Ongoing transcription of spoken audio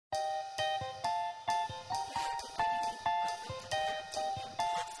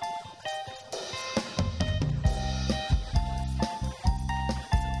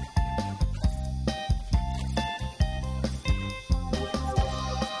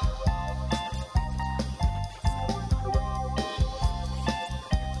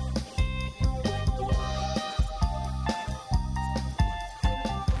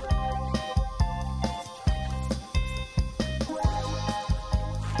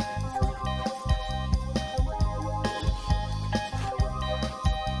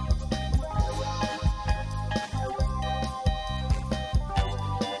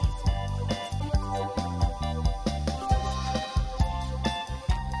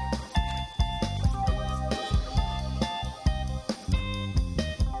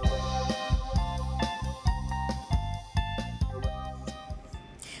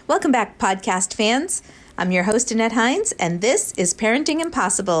Welcome back, podcast fans. I'm your host, Annette Hines, and this is Parenting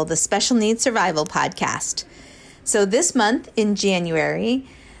Impossible, the Special Needs Survival Podcast. So this month in January,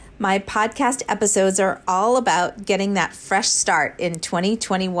 my podcast episodes are all about getting that fresh start in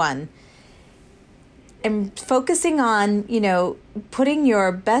 2021 and focusing on, putting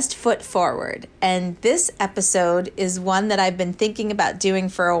your best foot forward. And this episode is one that I've been thinking about doing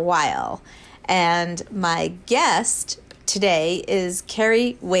for a while. And my guest today is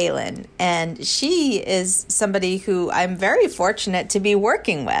Carrie Whalen, and she is somebody who I'm very fortunate to be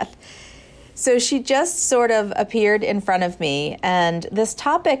working with. So she just sort of appeared in front of me, and this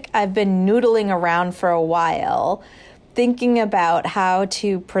topic I've been noodling around for a while, thinking about how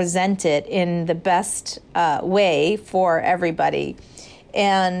to present it in the best way for everybody.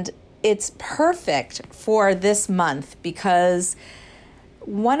 And it's perfect for this month because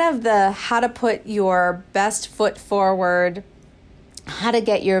one of the how to put your best foot forward, how to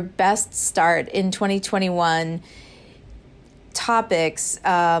get your best start in 2021 topics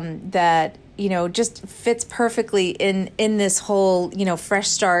that, just fits perfectly in this whole, fresh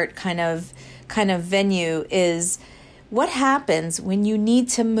start kind of venue is what happens when you need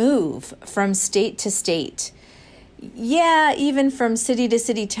to move from state to state. Yeah, even from city to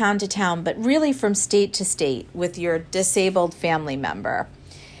city, town to town, but really from state to state with your disabled family member.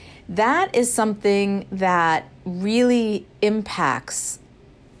 That is something that really impacts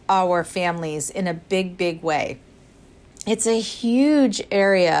our families in a big, big way. It's a huge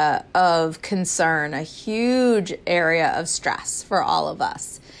area of concern, a huge area of stress for all of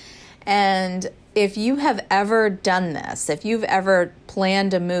us. And if you have ever done this, if you've ever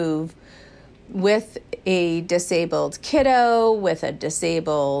planned a move with a disabled kiddo, with a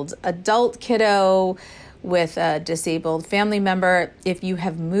disabled adult kiddo, with a disabled family member, if you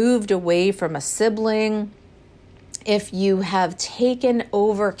have moved away from a sibling, if you have taken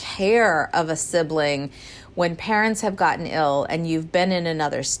over care of a sibling when parents have gotten ill and you've been in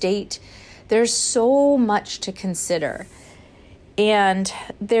another state, there's so much to consider. And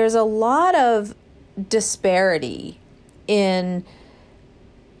there's a lot of disparity in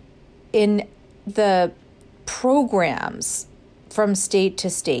the programs from state to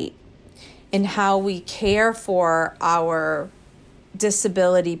state in how we care for our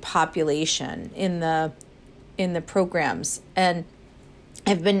disability population in the programs. And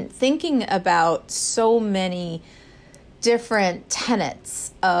I've been thinking about so many different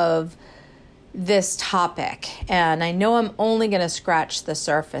tenets of this topic, and I know I'm only going to scratch the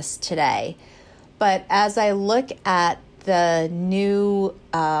surface today. But as I look at the new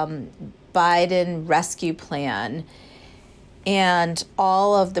Biden rescue plan and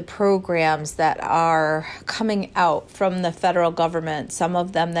all of the programs that are coming out from the federal government, some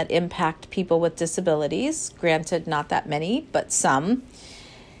of them that impact people with disabilities, granted not that many, but some.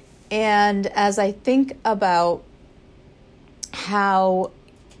 And as I think about how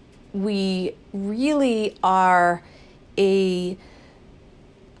we really are a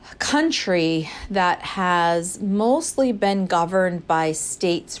country that has mostly been governed by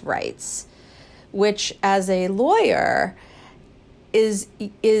states' rights, which as a lawyer is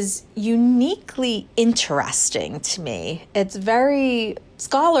uniquely interesting to me. It's very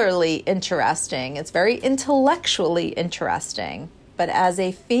scholarly interesting. It's very intellectually interesting. But as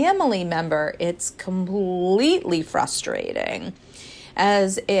a family member, it's completely frustrating.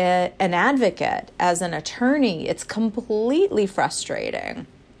 As an advocate, as an attorney, it's completely frustrating.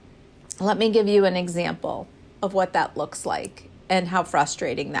 Let me give you an example of what that looks like and how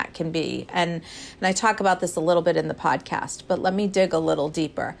frustrating that can be. And I talk about this a little bit in the podcast, but let me dig a little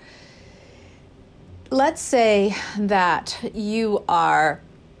deeper. Let's say that you are,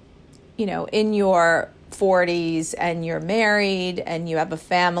 in your 40s and you're married and you have a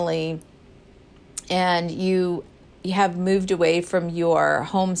family and you have moved away from your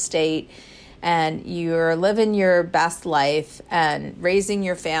home state and you're living your best life and raising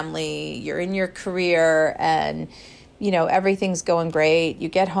your family, you're in your career and, everything's going great. You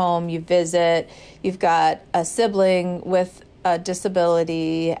get home, you visit, you've got a sibling with a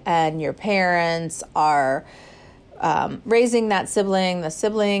disability and your parents are raising that sibling. The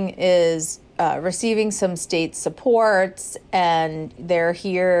sibling is receiving some state supports and they're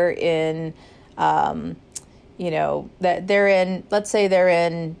here in, that they're in, let's say they're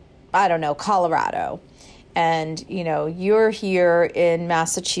in, Colorado. And, you're here in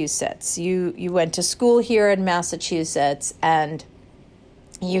Massachusetts. You went to school here in Massachusetts and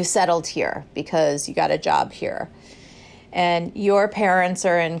you settled here because you got a job here. And your parents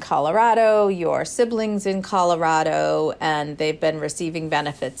are in Colorado, your siblings in Colorado, and they've been receiving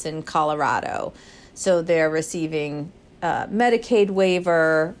benefits in Colorado. So they're receiving Medicaid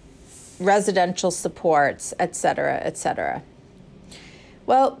waiver residential supports, etc., etc.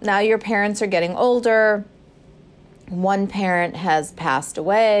 Well, now your parents are getting older. One parent has passed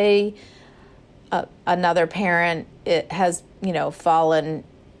away. Another parent has,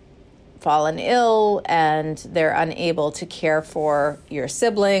 fallen ill, and they're unable to care for your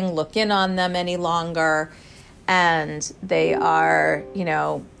sibling, look in on them any longer. And they are, you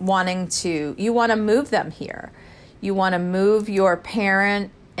want to move them here. You want to move your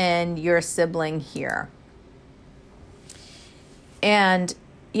parent and your sibling here. And,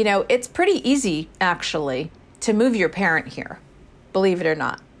 it's pretty easy, actually, to move your parent here, believe it or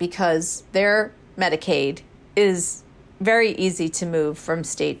not, because their Medicaid is very easy to move from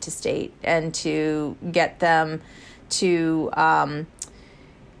state to state and to get them to a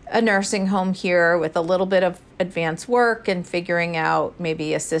nursing home here with a little bit of advanced work and figuring out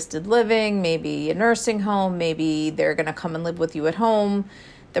maybe assisted living, maybe a nursing home, maybe they're going to come and live with you at home.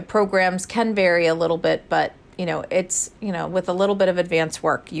 The programs can vary a little bit, but it's, with a little bit of advanced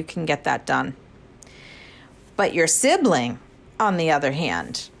work, you can get that done. But your sibling, on the other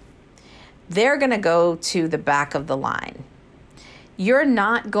hand, they're going to go to the back of the line. You're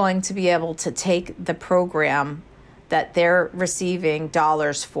not going to be able to take the program that they're receiving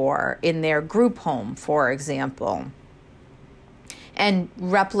dollars for in their group home, for example, and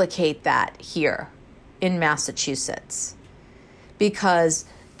replicate that here in Massachusetts, because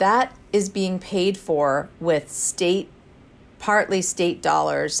that is being paid for with partly state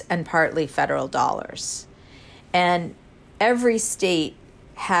dollars and partly federal dollars. And every state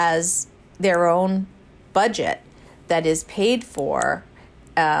has their own budget that is paid for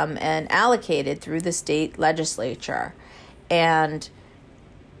and allocated through the state legislature. And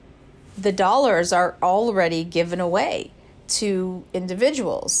the dollars are already given away to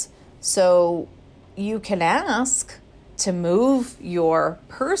individuals. So you can ask to move your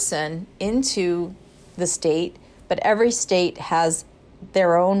person into the state, but every state has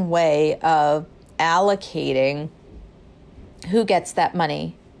their own way of allocating who gets that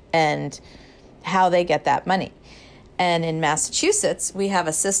money and how they get that money. And in Massachusetts, we have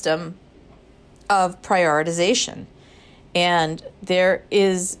a system of prioritization, and there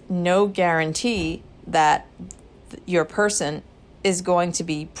is no guarantee that your person is going to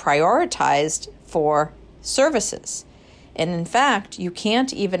be prioritized for services. And in fact, you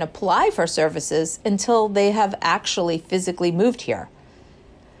can't even apply for services until they have actually physically moved here.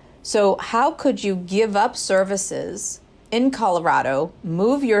 So how could you give up services in Colorado,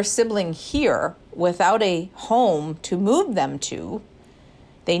 move your sibling here without a home to move them to?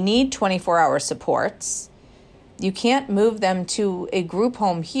 They need 24-hour supports. You can't move them to a group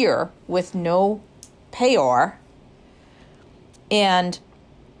home here with no payor. And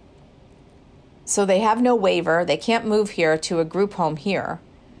so they have no waiver. They can't move here to a group home here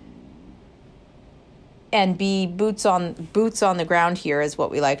and be boots on the ground here, is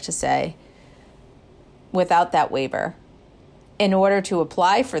what we like to say, without that waiver. In order to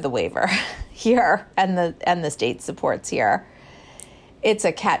apply for the waiver here and the state supports here, it's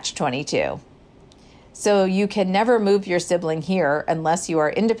a catch-22. So you can never move your sibling here unless you are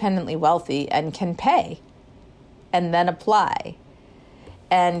independently wealthy and can pay and then apply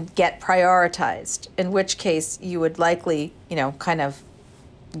and get prioritized, in which case you would likely, kind of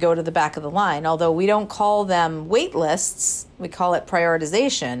go to the back of the line. Although we don't call them wait lists, we call it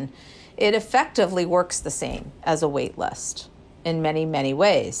prioritization. It effectively works the same as a wait list in many, many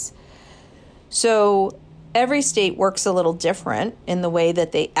ways. So every state works a little different in the way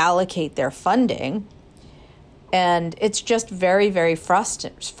that they allocate their funding. And it's just very, very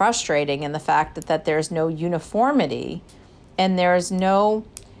frustrating in the fact that there's no uniformity and there's no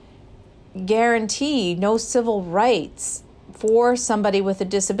guarantee, no civil rights for somebody with a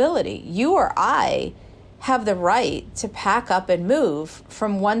disability. You or I have the right to pack up and move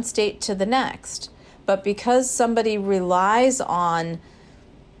from one state to the next. But because somebody relies on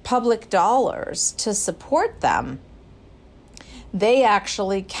public dollars to support them, they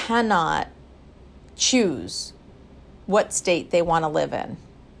actually cannot choose what state they want to live in.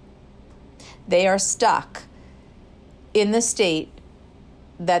 They are stuck in the state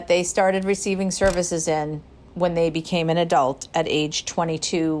that they started receiving services in when they became an adult at age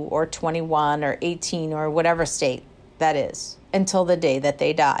 22 or 21 or 18 or whatever state that is, until the day that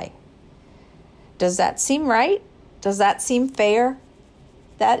they die. Does that seem right? Does that seem fair?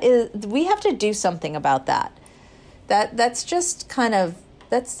 We have to do something about that. That's just kind of,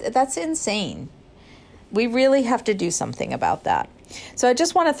 that's insane. We really have to do something about that. So I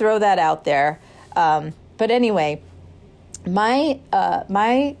just want to throw that out there. But anyway,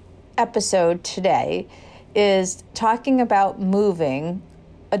 my episode today is talking about moving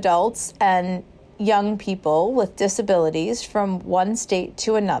adults and young people with disabilities from one state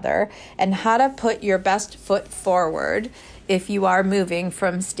to another, and how to put your best foot forward if you are moving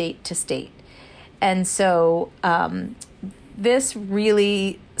from state to state. And so this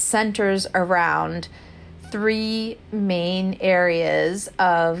really centers around three main areas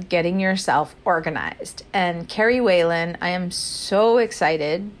of getting yourself organized. And Carrie Whalen, I am so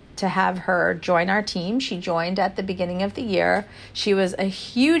excited to have her join our team. She joined at the beginning of the year. She was a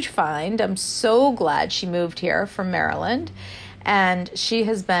huge find. I'm so glad she moved here from Maryland. And she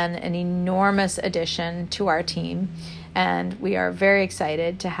has been an enormous addition to our team. And we are very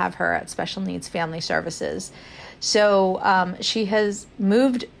excited to have her at Special Needs Family Services. So she has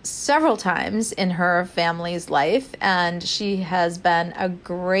moved several times in her family's life, and she has been a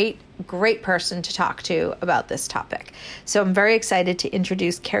great person to talk to about this topic. So I'm very excited to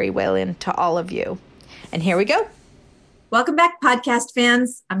introduce Carrie Whalen to all of you. And here we go. Welcome back, podcast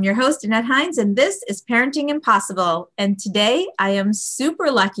fans. I'm your host, Annette Hines, and this is Parenting Impossible. And today I am super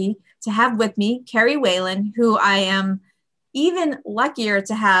lucky to have with me Carrie Whalen, who I am even luckier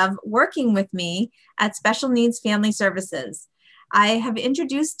to have working with me at Special Needs Family Services. I have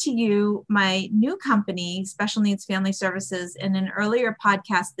introduced to you my new company, Special Needs Family Services, in an earlier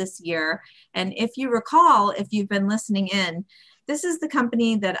podcast this year. And if you recall, if you've been listening in, this is the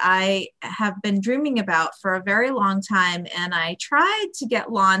company that I have been dreaming about for a very long time. And I tried to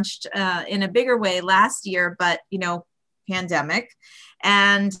get launched in a bigger way last year, but, pandemic.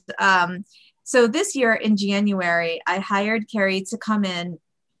 And so this year in January, I hired Carrie to come in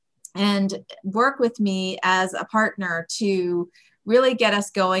and work with me as a partner to really get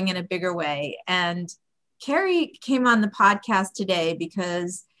us going in a bigger way. And Carrie came on the podcast today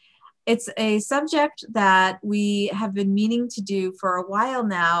because it's a subject that we have been meaning to do for a while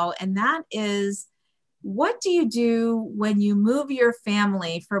now. And that is, what do you do when you move your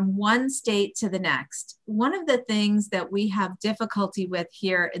family from one state to the next? One of the things that we have difficulty with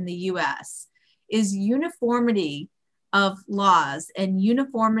here in the US is uniformity of laws and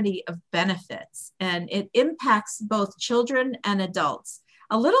uniformity of benefits. And it impacts both children and adults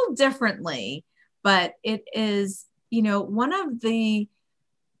a little differently, but it is, one of the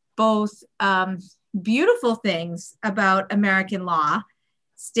both beautiful things about American law,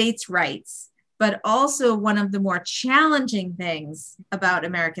 states' rights, but also one of the more challenging things about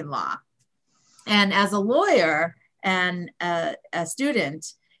American law. And as a lawyer and a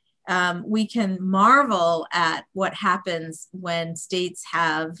student, we can marvel at what happens when states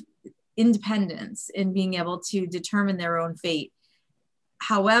have independence in being able to determine their own fate.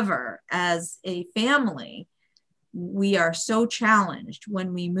 However, as a family, we are so challenged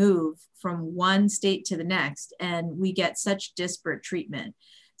when we move from one state to the next, and we get such disparate treatment.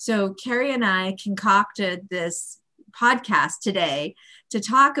 So Carrie and I concocted this podcast today to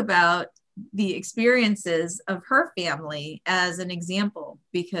talk about the experiences of her family as an example,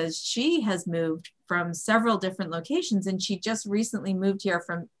 because she has moved from several different locations, and she just recently moved here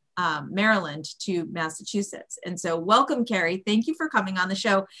from Maryland to Massachusetts. And so welcome, Carrie. Thank you for coming on the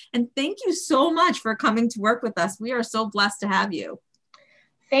show. And thank you so much for coming to work with us. We are so blessed to have you.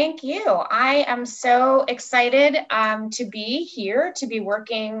 Thank you. I am so excited to be here, to be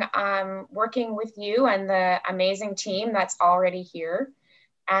working with you and the amazing team that's already here.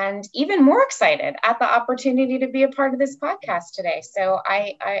 And even more excited at the opportunity to be a part of this podcast today. So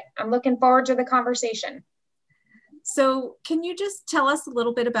I'm looking forward to the conversation. So can you just tell us a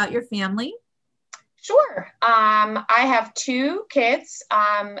little bit about your family? Sure. I have two kids,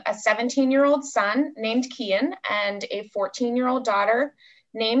 a 17-year-old son named Kian and a 14-year-old daughter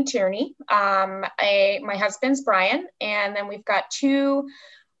named Tierney. My husband's Brian, and then we've got two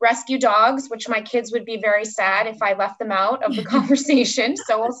rescue dogs, which my kids would be very sad if I left them out of the conversation.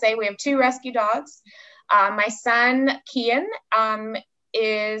 So we'll say we have two rescue dogs. My son, Kian,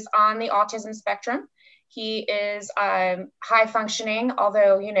 is on the autism spectrum. He is high functioning,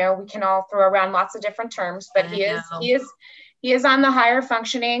 although, we can all throw around lots of different terms, but he is on the higher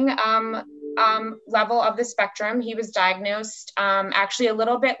functioning level of the spectrum. He was diagnosed actually a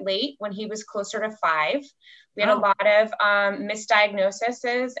little bit late, when he was closer to 5. We had a lot of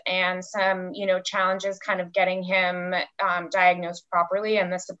misdiagnoses and some, challenges kind of getting him diagnosed properly,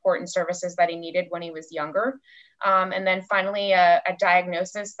 and the support and services that he needed when he was younger. And then finally a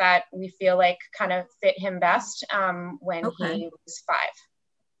diagnosis that we feel like kind of fit him best when he was 5.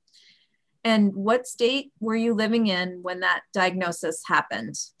 And what state were you living in when that diagnosis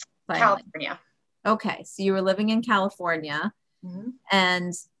happened? Finally? California. Okay, so you were living in California. Mm-hmm.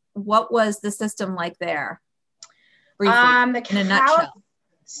 And what was the system like there? Briefly, in a nutshell.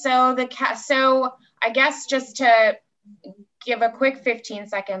 So I guess just to give a quick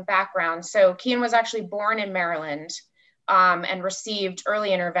 15-second background. So Kian was actually born in Maryland, and received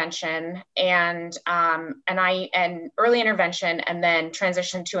early intervention and early intervention, and then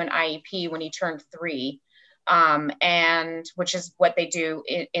transitioned to an IEP when he turned 3, and which is what they do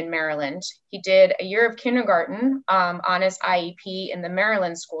in Maryland. He did a year of kindergarten on his IEP in the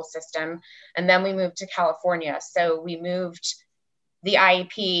Maryland school system, and then we moved to California. So we moved the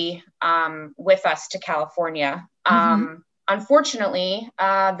IEP with us to California. Unfortunately,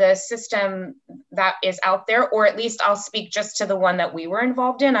 the system that is out there, or at least I'll speak just to the one that we were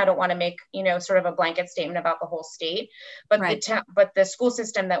involved in. I don't want to make, sort of a blanket statement about the whole state, but right. But the school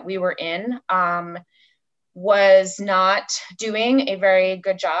system that we were in was not doing a very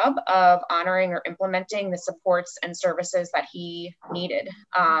good job of honoring or implementing the supports and services that he needed.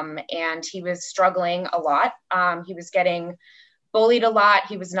 And he was struggling a lot. He was getting bullied a lot.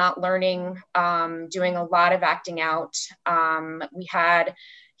 He was not learning, doing a lot of acting out.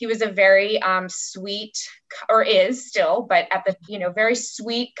 He was a very sweet, or is still, but at the, very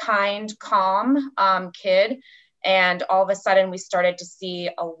sweet, kind, calm kid. And all of a sudden we started to see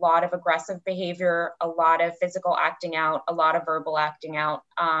a lot of aggressive behavior, a lot of physical acting out, a lot of verbal acting out.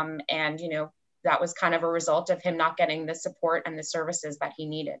 And, that was kind of a result of him not getting the support and the services that he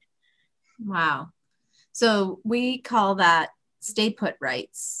needed. Wow. So we call that stay put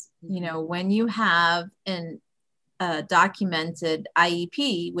rights. When you have a documented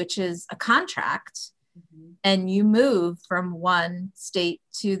IEP, which is a contract, and you move from one state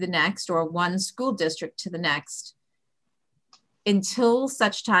to the next or one school district to the next, until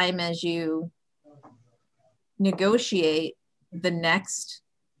such time as you negotiate the next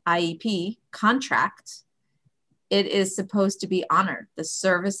IEP contract, it is supposed to be honored. The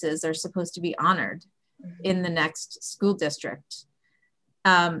services are supposed to be honored in the next school district.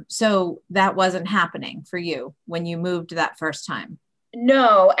 So that wasn't happening for you when you moved that first time.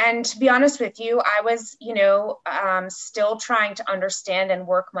 No. And to be honest with you, I was, still trying to understand and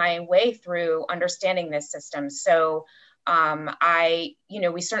work my way through understanding this system. So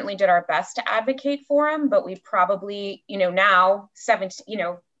we certainly did our best to advocate for him, but we probably, now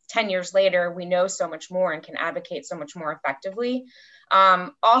 10 years later, we know so much more and can advocate so much more effectively.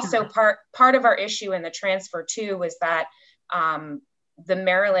 Also, part of our issue in the transfer too was that the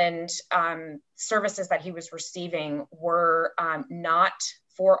Maryland services that he was receiving were not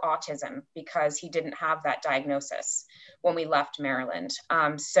for autism, because he didn't have that diagnosis when we left Maryland.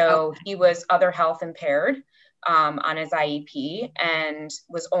 He was other health impaired on his IEP and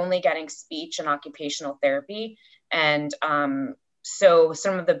was only getting speech and occupational therapy. And so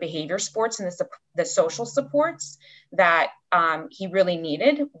some of the behavior supports and the social supports that he really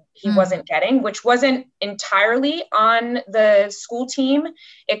needed, he wasn't getting, which wasn't entirely on the school team,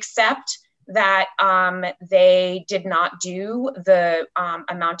 except that they did not do the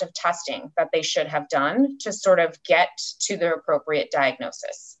amount of testing that they should have done to sort of get to the appropriate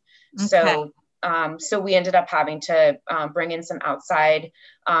diagnosis. Okay. So we ended up having to bring in some outside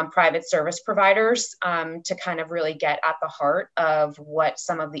private service providers to kind of really get at the heart of what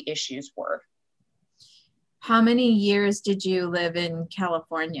some of the issues were. How many years did you live in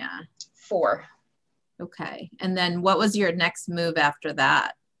California? 4. Okay. And then what was your next move after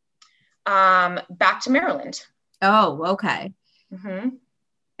that? Back to Maryland. Oh, okay. Mm-hmm.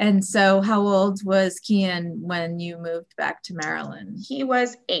 And so how old was Kian when you moved back to Maryland? He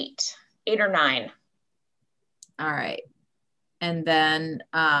was 8 or 9. All right. And then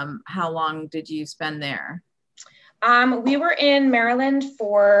how long did you spend there? We were in Maryland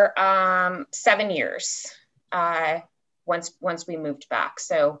for 7 years once we moved back.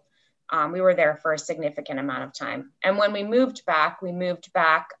 So we were there for a significant amount of time. And when we moved back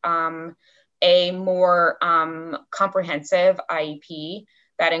a more comprehensive IEP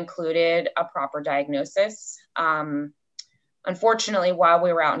that included a proper diagnosis. Unfortunately, while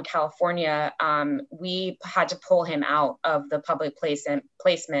we were out in California, we had to pull him out of the public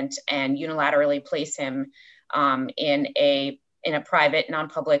placement and unilaterally place him in a private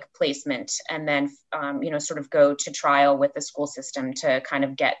non-public placement, and then sort of go to trial with the school system to kind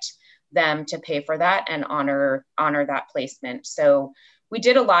of get them to pay for that and honor that placement. So we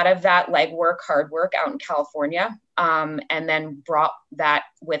did a lot of that legwork, hard work out in California, and then brought that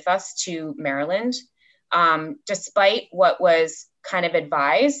with us to Maryland. Despite what was kind of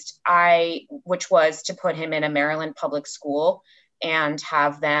advised, which was to put him in a Maryland public school and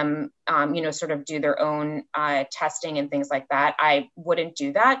have them, sort of do their own testing and things like that. I wouldn't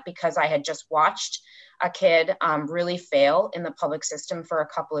do that because I had just watched a kid really fail in the public system for a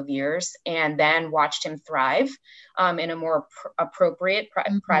couple of years, and then watched him thrive in a more appropriate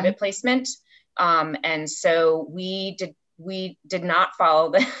private placement. And so we we did not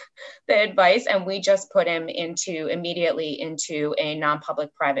follow the advice, and we just put him immediately into a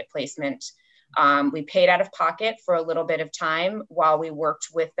non-public private placement. We paid out of pocket for a little bit of time while we worked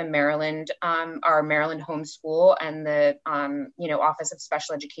with the Maryland, our Maryland homeschool and the, Office of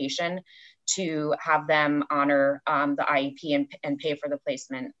Special Education to have them honor the IEP and pay for the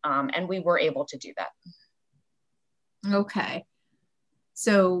placement. And we were able to do that. Okay.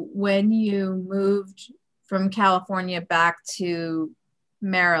 So when you moved from California back to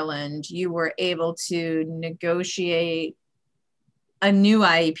Maryland, you were able to negotiate a new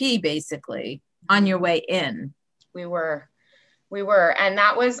IEP basically on your way in. We were, and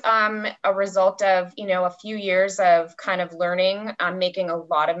that was a result of, a few years of kind of learning, making a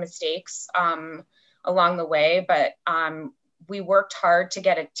lot of mistakes along the way, but we worked hard to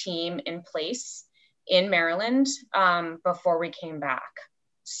get a team in place in Maryland before we came back.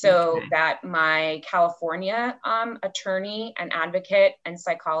 So that my California attorney and advocate and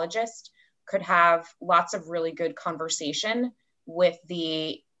psychologist could have lots of really good conversation with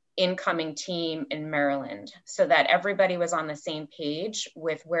the incoming team in Maryland, so that everybody was on the same page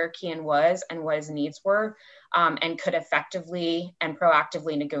with where Kian was and what his needs were, and could effectively and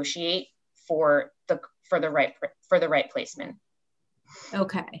proactively negotiate for the right placement.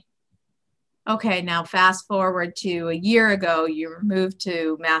 Okay, now fast forward to a year ago, you moved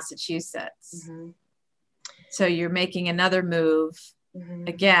to Massachusetts. Mm-hmm. So you're making another move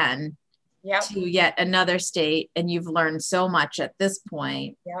again to yet another state, and you've learned so much at this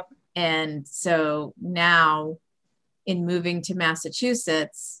point. Yep. And so now in moving to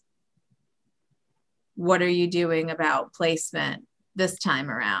Massachusetts, what are you doing about placement this time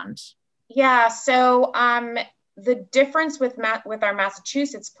around? Yeah, so the difference with our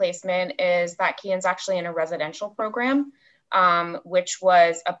Massachusetts placement is that Kian's actually in a residential program, which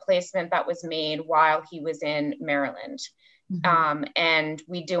was a placement that was made while he was in Maryland. Mm-hmm. And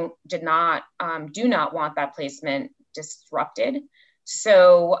we do not want that placement disrupted.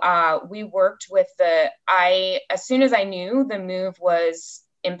 So we worked with as soon as I knew the move was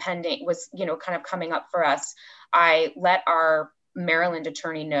impending, kind of coming up for us, I let our Maryland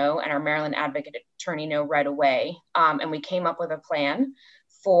attorney know and our Maryland advocate attorney know right away. And we came up with a plan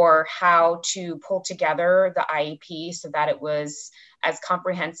for how to pull together the IEP so that it was as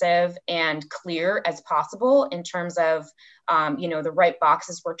comprehensive and clear as possible in terms of, the right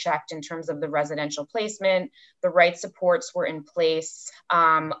boxes were checked in terms of the residential placement, the right supports were in place,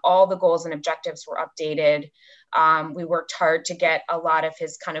 all the goals and objectives were updated. We worked hard to get a lot of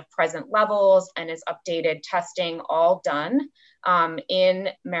his kind of present levels and his updated testing all done in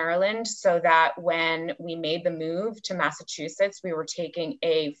Maryland, so that when we made the move to Massachusetts, we were taking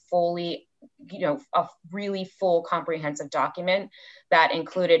a really full comprehensive document that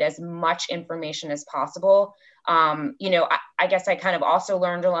included as much information as possible. I guess I kind of also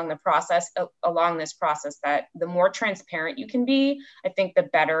learned along this process that the more transparent you can be, I think the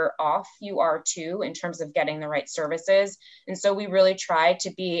better off you are too, in terms of getting the right services. And so we really tried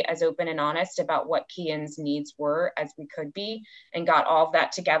to be as open and honest about what Kian's needs were as we could be, and got all of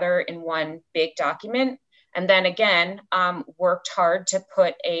that together in one big document. And then again, worked hard to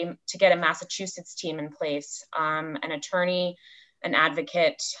get a Massachusetts team in place, an attorney, an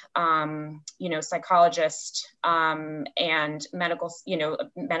advocate, psychologist, and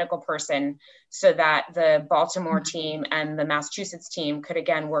medical person, so that the Baltimore team and the Massachusetts team could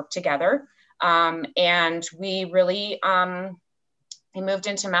again work together. And we really, we moved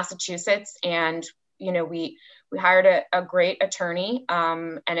into Massachusetts, and, we hired a great attorney.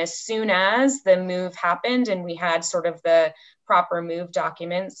 And as soon as the move happened and we had sort of the proper move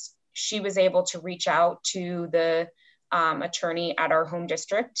documents, she was able to reach out to the attorney at our home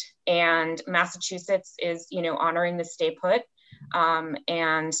district, and Massachusetts is, honoring the stay put.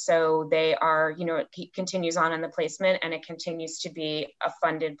 And so they are, it continues on in the placement, and it continues to be a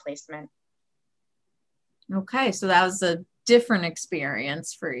funded placement. Okay. So that was a different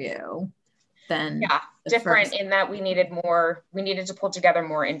experience for you than. Yeah. Different first. In that we needed to pull together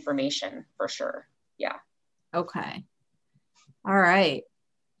more information for sure. Yeah. Okay. All right.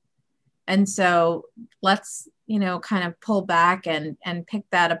 And so let's, kind of pull back and pick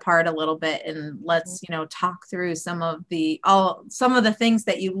that apart a little bit, and let's, talk through some of the things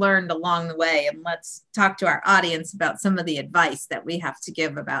that you learned along the way, and let's talk to our audience about some of the advice that we have to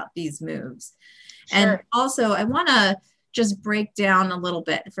give about these moves. Sure. And also I want to just break down a little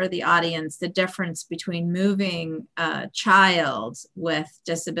bit for the audience the difference between moving a child with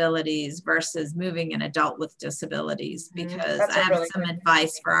disabilities versus moving an adult with disabilities, because I have some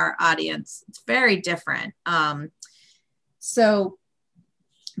advice for our audience. It's very different. So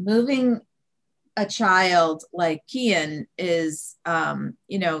moving a child like Kian is,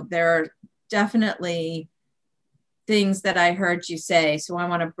 there are definitely things that I heard you say. So I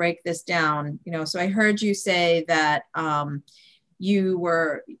want to break this down. So I heard you say that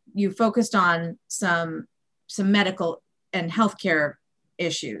you focused on some medical and healthcare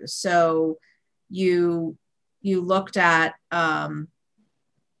issues. So you looked at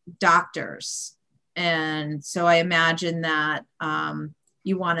doctors. And so I imagine that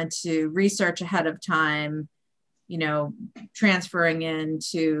you wanted to research ahead of time, transferring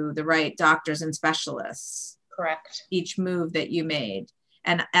into the right doctors and specialists. Correct. Each move that you made.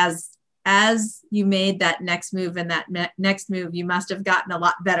 And as you made that next move and that next move, you must have gotten a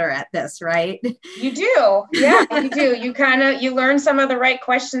lot better at this, right? You do. Yeah, you do. You learn some of the right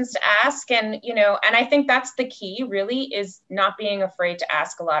questions to ask. And, and I think that's the key really, is not being afraid to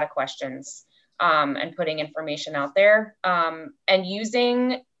ask a lot of questions, and putting information out there, and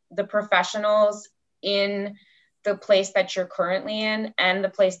using the professionals in the place that you're currently in and the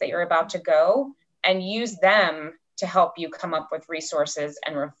place that you're about to go, and use them to help you come up with resources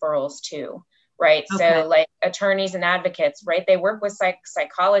and referrals too, right? Okay. So like attorneys and advocates, right? They work with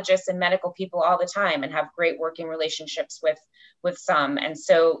psychologists and medical people all the time and have great working relationships with some. And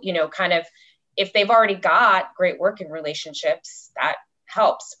so, kind of, if they've already got great working relationships, that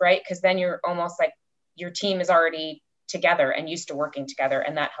helps, right? Because then you're almost like your team is already together and used to working together,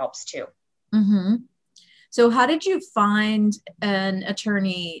 and that helps too. Mm-hmm. So how did you find an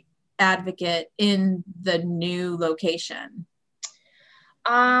attorney advocate in the new location?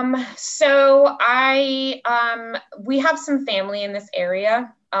 So we have some family in this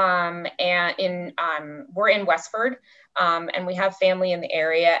area, and we're in Westford, and we have family in the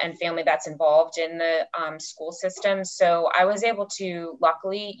area and family that's involved in the school system. So I was able to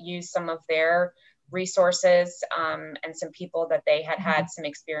luckily use some of their resources, and some people that they had some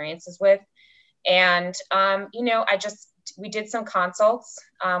experiences with. And, we did some consults.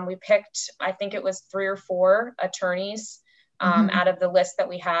 We picked, I think it was 3 or 4 attorneys out of the list that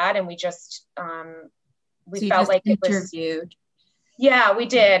we had. And we just, we felt like it was interviewed. Yeah, we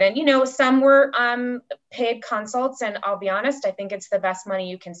did. And, some were paid consults. And I'll be honest, I think it's the best money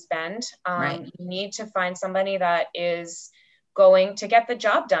you can spend. Right. You need to find somebody that is going to get the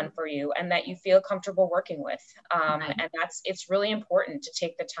job done for you and that you feel comfortable working with. Right. And it's really important to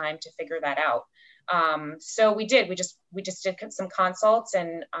take the time to figure that out. So we did, we just did some consults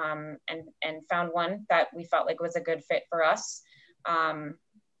and found one that we felt like was a good fit for us. And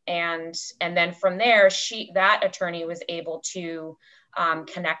then from there, that attorney was able to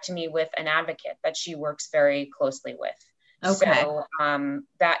connect me with an advocate that she works very closely with. Okay. So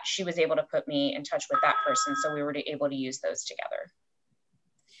that she was able to put me in touch with that person. So we were able to use those together.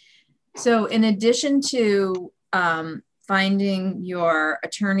 So in addition to finding your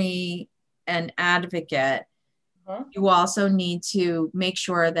attorney and advocate, you also need to make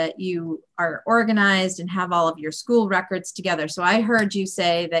sure that you are organized and have all of your school records together. So I heard you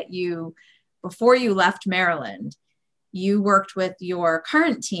say that before you left Maryland, you worked with your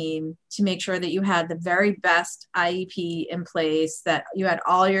current team to make sure that you had the very best IEP in place, that you had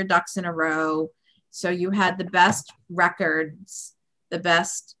all your ducks in a row. So you had the best records, the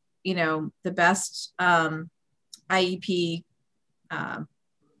best IEP,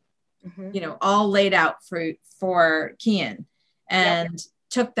 all laid out for Kian, and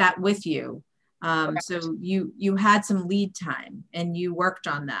took that with you. So you had some lead time and you worked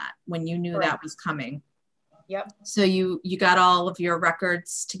on that when you knew that was coming. Yep. So you got all of your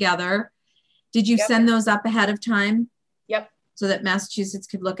records together. Did you send those up ahead of time? Yep. So that Massachusetts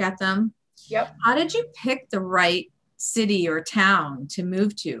could look at them? Yep. How did you pick the right city or town to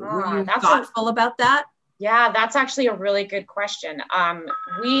move to? Were you thoughtful about that? Yeah, that's actually a really good question.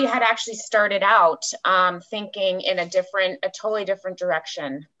 We had actually started out thinking in a totally different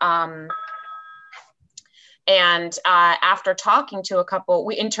direction. And after talking to a couple,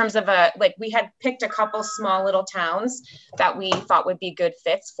 in terms of we had picked a couple small little towns that we thought would be good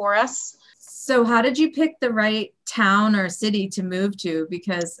fits for us. So how did you pick the right town or city to move to?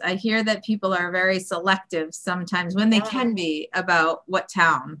 Because I hear that people are very selective sometimes, when they can be, about what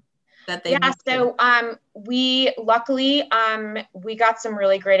town that they move to. So we luckily we got some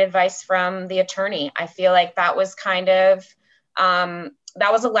really great advice from the attorney. I feel like that was kind of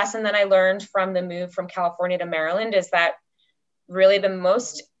that was a lesson that I learned from the move from California to Maryland, is that really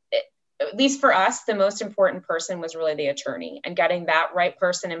at least for us, the most important person was really the attorney, and getting that right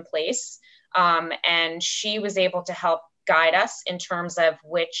person in place. And she was able to help guide us in terms of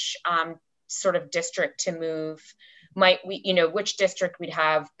which sort of district to move, which district we'd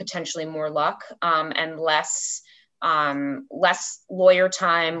have potentially more luck and less less lawyer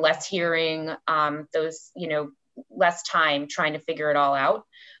time, less hearing, less time trying to figure it all out.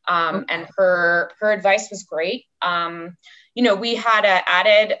 And her advice was great. We had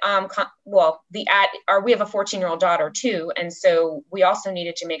added, we have a 14-year-old daughter too. And so we also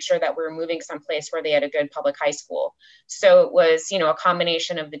needed to make sure that we were moving someplace where they had a good public high school. So it was, a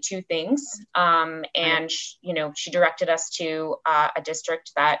combination of the two things. She directed us to a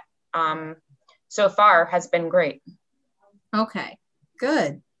district that so far has been great. Okay,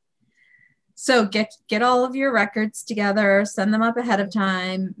 good. So get all of your records together, send them up ahead of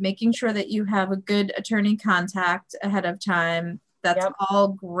time, making sure that you have a good attorney contact ahead of time. That's all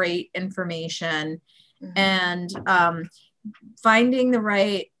great information. Mm-hmm. And finding the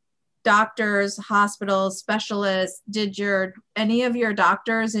right doctors, hospitals, specialists. Did any of your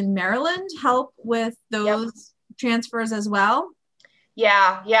doctors in Maryland help with those transfers as well?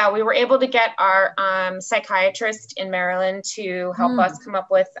 Yeah. We were able to get our psychiatrist in Maryland to help us come up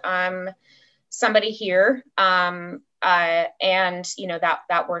with somebody here. And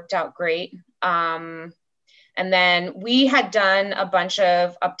that worked out great. And then we had done a bunch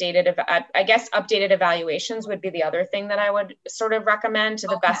of updated evaluations would be the other thing that I would sort of recommend to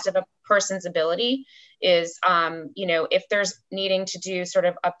the best of a person's ability is, if there's needing to do sort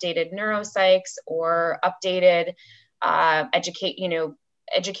of updated neuropsychs or updated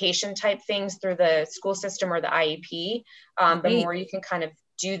education type things through the school system or the IEP, the more you can kind of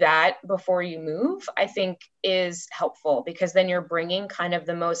do that before you move, I think is helpful, because then you're bringing kind of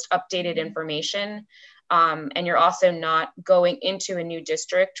the most updated information. And you're also not going into a new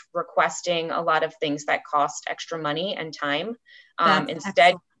district requesting a lot of things that cost extra money and time.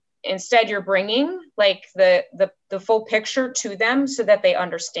 Instead you're bringing like the full picture to them so that they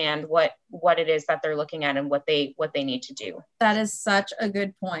understand what it is that they're looking at and what they need to do. That is such a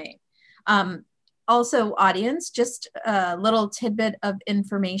good point. Also, audience, just a little tidbit of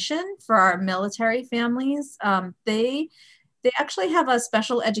information for our military families. They actually have a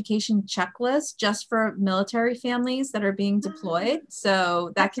special education checklist just for military families that are being deployed.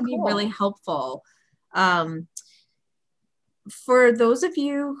 So that can be really helpful. For those of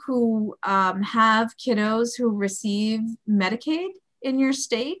you who have kiddos who receive Medicaid in your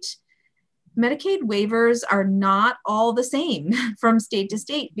state, Medicaid waivers are not all the same from state to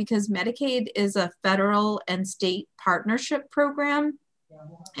state, because Medicaid is a federal and state partnership program.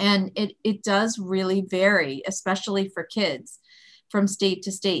 And it does really vary, especially for kids, from state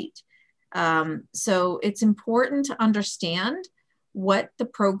to state. So it's important to understand what the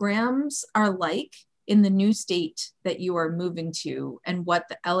programs are like in the new state that you are moving to and what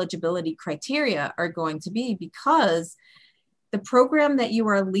the eligibility criteria are going to be, because the program that you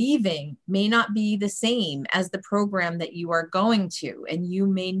are leaving may not be the same as the program that you are going to, and you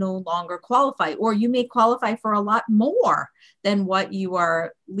may no longer qualify, or you may qualify for a lot more than what you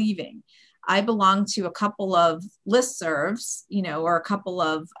are leaving. I belong to a couple of listservs, or a couple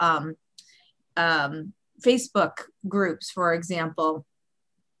of Facebook groups, for example,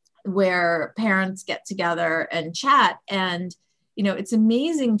 where parents get together and chat. And, it's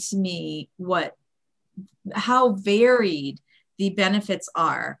amazing to me how varied the benefits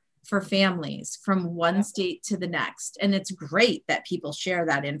are for families from one state to the next. And it's great that people share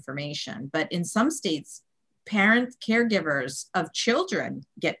that information. But in some states, caregivers of children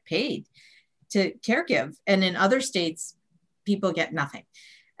get paid to caregive. And in other states, people get nothing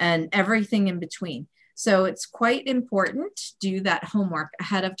and everything in between. So it's quite important to do that homework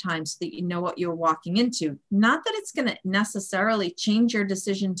ahead of time so that you know what you're walking into. Not that it's going to necessarily change your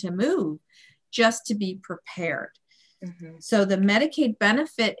decision to move, just to be prepared. Mm-hmm. So the Medicaid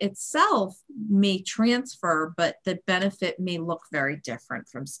benefit itself may transfer, but the benefit may look very different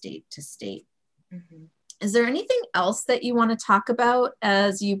from state to state. Mm-hmm. Is there anything else that you want to talk about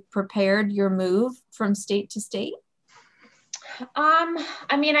as you prepared your move from state to state? I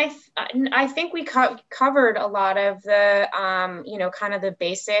think we covered a lot of the, kind of the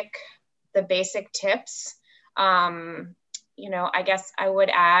basic tips. I guess I would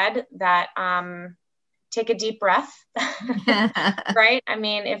add that, take a deep breath, right? I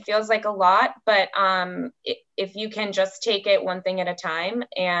mean, it feels like a lot, but if you can just take it one thing at a time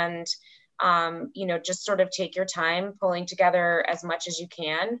and, just sort of take your time pulling together as much as you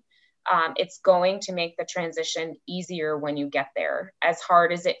can, it's going to make the transition easier when you get there, as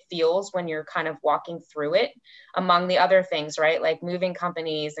hard as it feels when you're kind of walking through it, among the other things, right? Like moving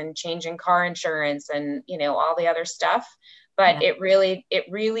companies and changing car insurance and, all the other stuff. But it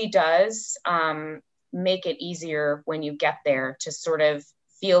really does, make it easier when you get there to sort of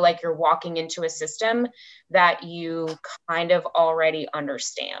feel like you're walking into a system that you kind of already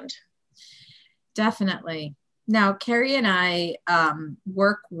understand. Definitely. Now, Carrie and I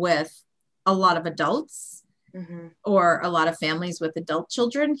work with a lot of adults or a lot of families with adult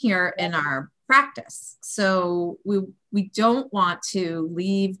children here in our practice. So we don't want to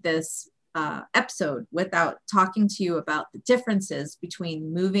leave this episode without talking to you about the differences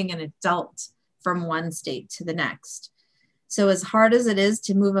between moving an adult from one state to the next. So as hard as it is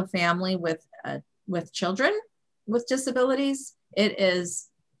to move a family with children with disabilities, it is,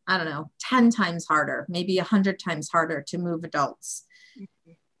 I don't know, 10 times harder, maybe 100 times harder to move adults.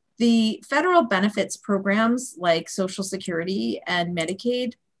 The federal benefits programs like Social Security and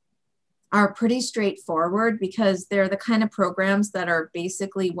Medicaid are pretty straightforward because they're the kind of programs that are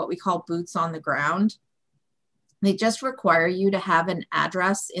basically what we call boots on the ground. They just require you to have an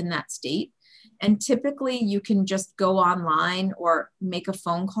address in that state. And typically you can just go online or make a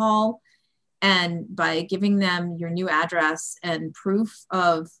phone call, and by giving them your new address and proof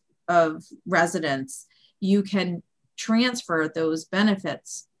of residence, you can transfer those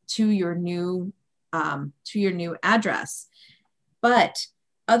benefits to your new address. But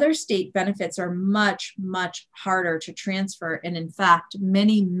other state benefits are much, much harder to transfer. And in fact,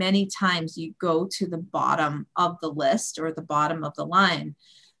 many, many times you go to the bottom of the list or the bottom of the line.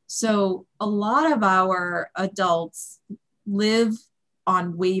 So a lot of our adults live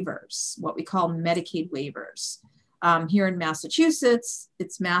on waivers, what we call Medicaid waivers. Here in Massachusetts,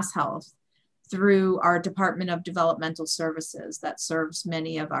 it's MassHealth through our Department of Developmental Services that serves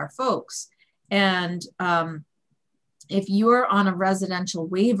many of our folks. And if you're on a residential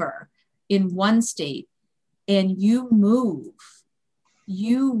waiver in one state and you move,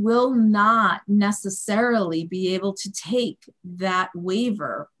 you will not necessarily be able to take that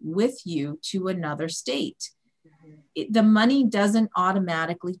waiver with you to another state. The money doesn't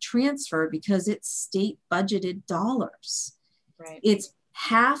automatically transfer because it's state budgeted dollars. Right. It's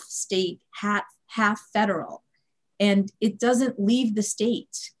half state, half federal, and it doesn't leave the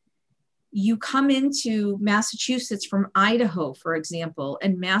state. You come into Massachusetts from Idaho, for example,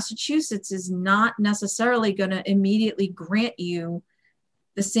 and Massachusetts is not necessarily going to immediately grant you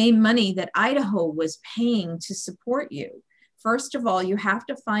the same money that Idaho was paying to support you. First of all, you have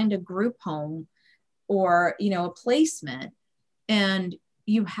to find a group home or, a placement, and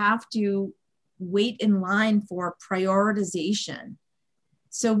you have to wait in line for prioritization.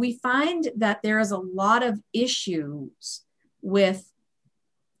 So we find that there is a lot of issues with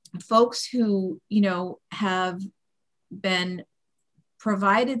folks who, have been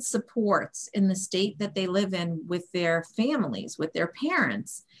provided supports in the state that they live in with their families, with their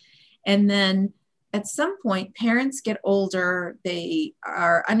parents. And then at some point, parents get older, they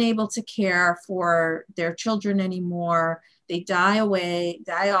are unable to care for their children anymore, they die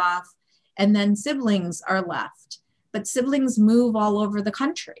off, and then siblings are left. But siblings move all over the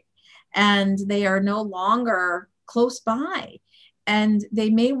country and they are no longer close by. And they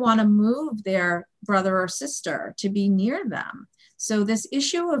may want to move their brother or sister to be near them. So this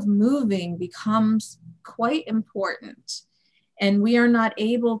issue of moving becomes quite important. And we are not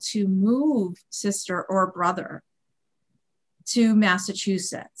able to move sister or brother to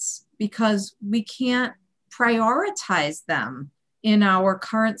Massachusetts because we can't prioritize them in our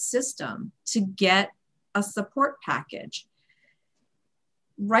current system to get a support package.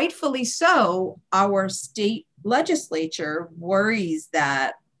 Rightfully so, our state legislature worries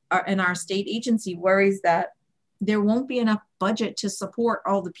that, and our state agency worries that there won't be enough budget to support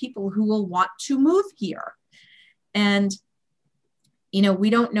all the people who will want to move here. And, we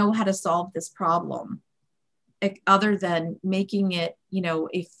don't know how to solve this problem other than making it,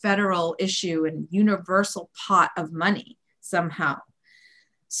 a federal issue and universal pot of money somehow.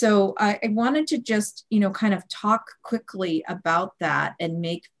 So I wanted to just, kind of talk quickly about that and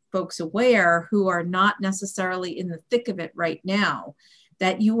make folks aware who are not necessarily in the thick of it right now,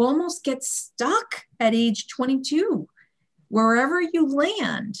 that you almost get stuck at age 22. Wherever you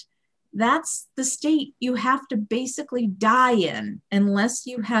land, that's the state you have to basically die in unless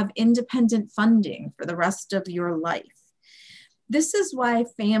you have independent funding for the rest of your life. This is why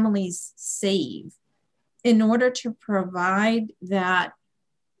families save in order to provide that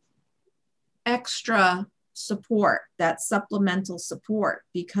extra support, that supplemental support,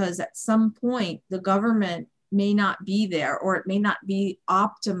 because at some point the government may not be there, or it may not be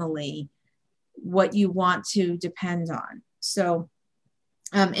optimally what you want to depend on. So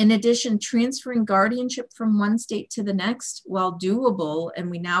in addition, transferring guardianship from one state to the next, while doable, and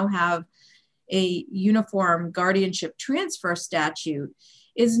we now have a uniform guardianship transfer statute,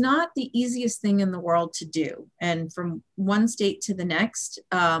 is not the easiest thing in the world to do. And from one state to the next,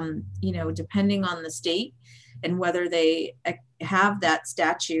 depending on the state and whether they have that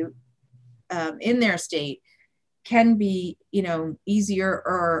statute in their state, can be, easier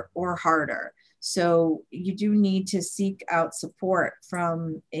or harder. So you do need to seek out support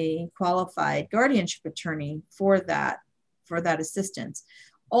from a qualified guardianship attorney for that assistance.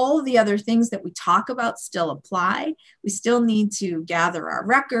 All the other things that we talk about still apply. We still need to gather our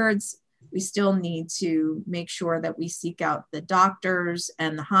records. We still need to make sure that we seek out the doctors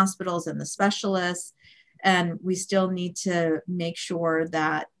and the hospitals and the specialists. And we still need to make sure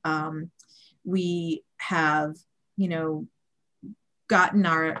that we have, gotten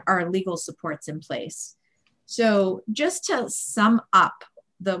our legal supports in place. So just to sum up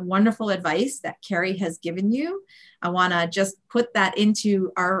the wonderful advice that Carrie has given you, I want to just put that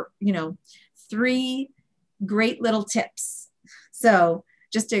into our, 3 great little tips. So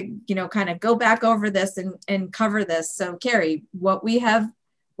just to, kind of go back over this and cover this. So Carrie, what we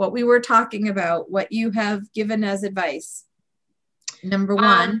were talking about, what you have given as advice. Number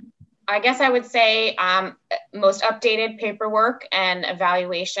 1. I guess I would say most updated paperwork and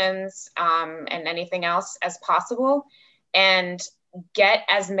evaluations and anything else as possible, and get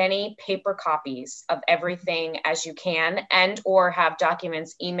as many paper copies of everything as you can, and or have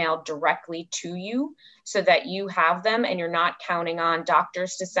documents emailed directly to you so that you have them and you're not counting on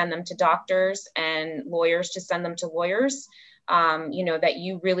doctors to send them to doctors and lawyers to send them to lawyers. That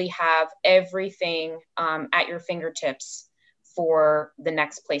you really have everything at your fingertips for the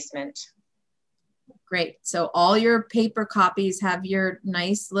next placement. Great. So all your paper copies have your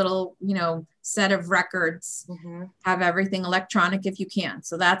nice little, set of records, have everything electronic if you can.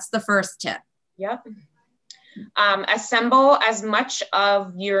 So that's the first tip. Yep. Assemble as much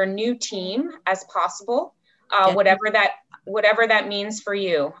of your new team as possible, whatever that means for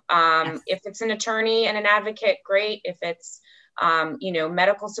you. Yes. If it's an attorney and an advocate, great. If it's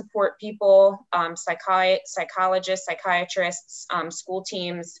medical support people, psychologists, psychiatrists, school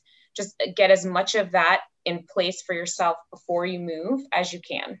teams, just get as much of that in place for yourself before you move as you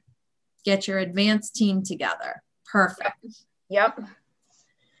can. Get your advanced team together. Perfect. Yep.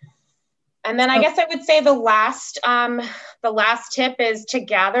 And then I guess I would say the last tip is to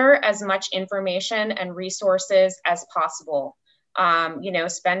gather as much information and resources as possible.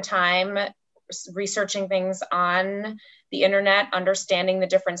 Spend time researching things on the internet, understanding the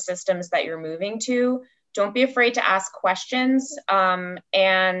different systems that you're moving to. Don't be afraid to ask questions. And,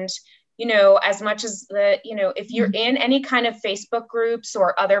 as much as if you're in any kind of Facebook groups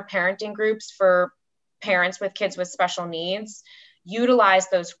or other parenting groups for parents with kids with special needs, utilize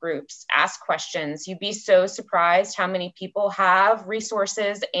those groups, ask questions. You'd be so surprised how many people have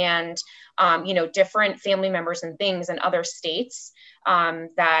resources and, different family members and things in other states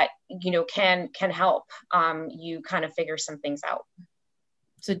that, can help you kind of figure some things out.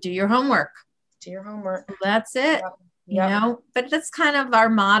 So do your homework. That's it. Yep. But that's kind of our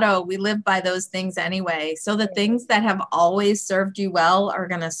motto. We live by those things anyway. So the things that have always served you well are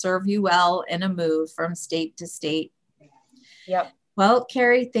going to serve you well in a move from state to state. Yep. Well,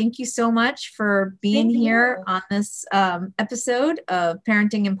 Carrie, thank you so much for being here on this episode of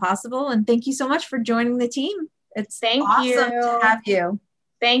Parenting Impossible. And thank you so much for joining the team. It's awesome to have you.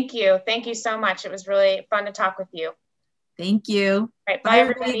 Thank you. Thank you so much. It was really fun to talk with you. Thank you. All right, bye,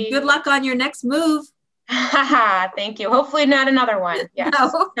 everybody. Good luck on your next move. Thank you. Hopefully not another one. Yes.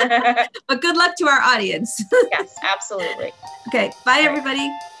 No. But good luck to our audience. Yes, absolutely. Okay. Bye, everybody.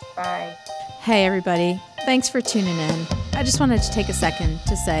 Bye. Hey, everybody. Thanks for tuning in. I just wanted to take a second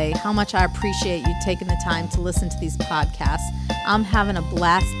to say how much I appreciate you taking the time to listen to these podcasts. I'm having a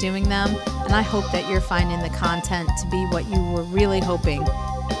blast doing them, and I hope that you're finding the content to be what you were really hoping.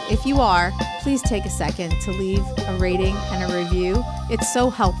 If you are, please take a second to leave a rating and a review. It's so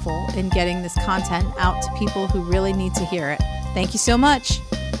helpful in getting this content out to people who really need to hear it. Thank you so much.